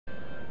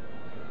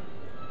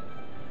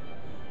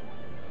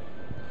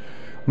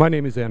My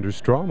name is Andrew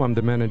Strom. I'm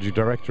the Managing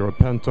Director of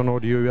Penton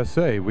Audio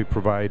USA. We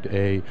provide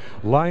a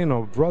line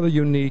of rather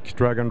unique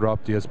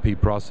drag-and-drop DSP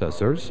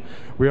processors.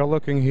 We are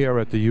looking here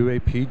at the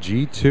UAP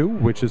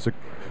G2, which is a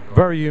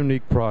very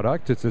unique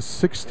product. It's a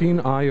 16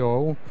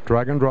 I/O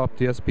drag-and-drop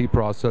DSP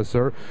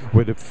processor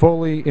with a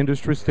fully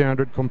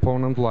industry-standard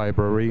component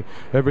library.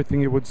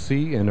 Everything you would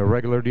see in a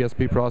regular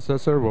DSP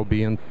processor will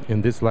be in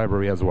this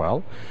library as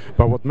well.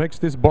 But what makes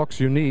this box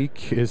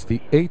unique is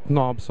the 8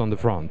 knobs on the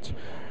front.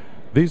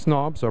 These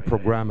knobs are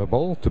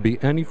programmable to be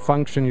any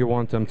function you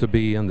want them to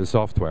be in the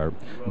software.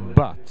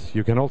 But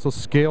you can also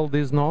scale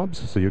these knobs,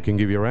 so you can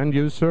give your end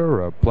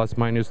user a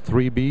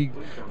 ±3B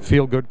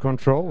feel-good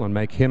control and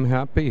make him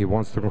happy. He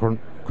wants to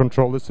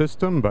control the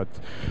system, but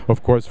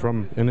of course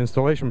from an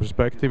installation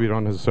perspective you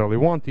don't necessarily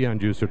want the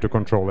end user to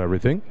control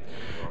everything.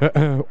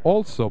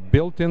 Also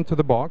built into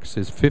the box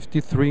is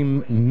 53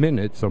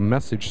 minutes of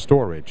message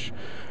storage.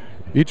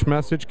 Each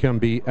message can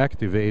be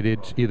activated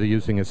either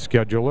using a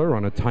scheduler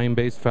on a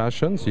time-based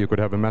fashion, so you could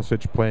have a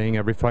message playing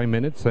every 5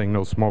 minutes saying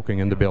no smoking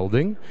in the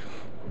building.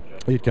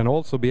 It can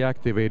also be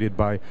activated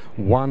by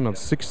one of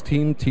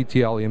 16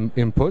 TTL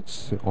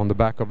inputs on the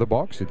back of the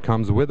box. It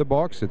comes with the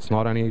box, it's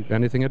not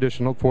anything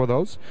additional for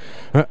those.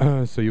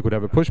 So you could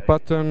have a push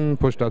button,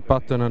 push that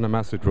button and a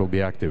message will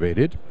be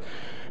activated.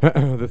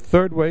 The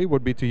third way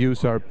would be to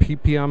use our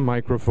PPM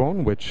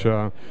microphone, which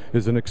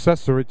is an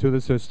accessory to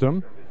the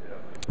system.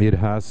 It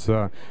has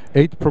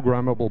 8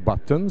 programmable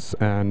buttons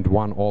and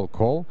 1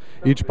 all-call.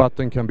 Each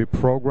button can be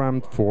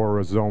programmed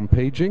for zone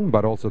paging,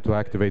 but also to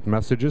activate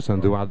messages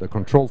and do other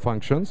control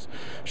functions.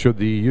 Should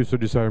the user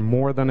desire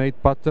more than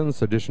 8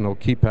 buttons, additional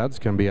keypads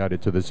can be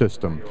added to the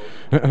system.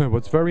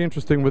 What's very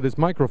interesting with this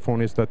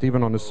microphone is that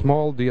even on a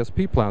small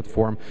DSP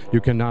platform,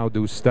 you can now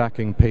do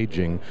stacking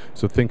paging.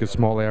 So think a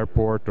small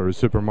airport or a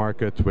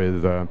supermarket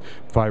with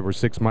 5 or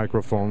 6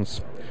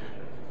 microphones.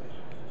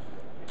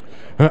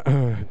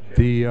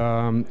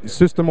 The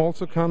system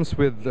also comes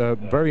with a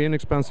very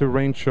inexpensive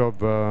range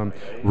of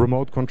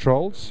remote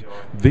controls.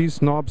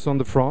 These knobs on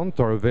the front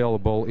are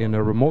available in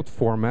a remote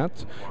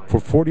format. For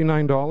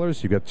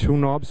 $49 you get 2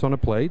 knobs on a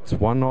plate.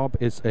 One knob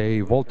is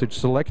a voltage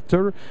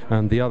selector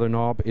and the other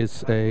knob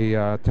is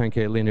a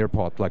 10K linear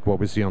pot, like what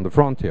we see on the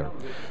front here.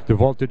 The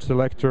voltage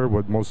selector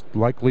would most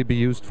likely be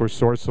used for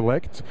source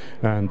select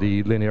and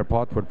the linear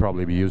pot would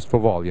probably be used for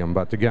volume,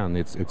 but again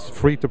it's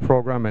free to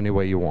program any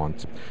way you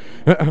want.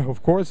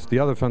 Of course, the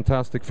other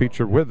fantastic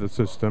feature with the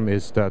system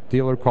is that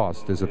dealer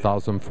cost is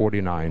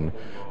 $1,049,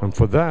 and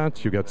for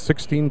that you get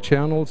 16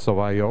 channels of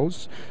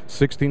I/Os,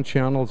 16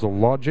 channels of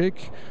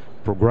logic,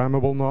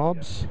 programmable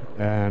knobs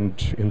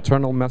and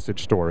internal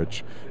message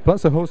storage,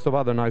 plus a host of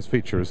other nice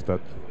features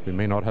that we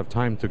may not have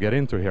time to get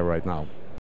into here right now.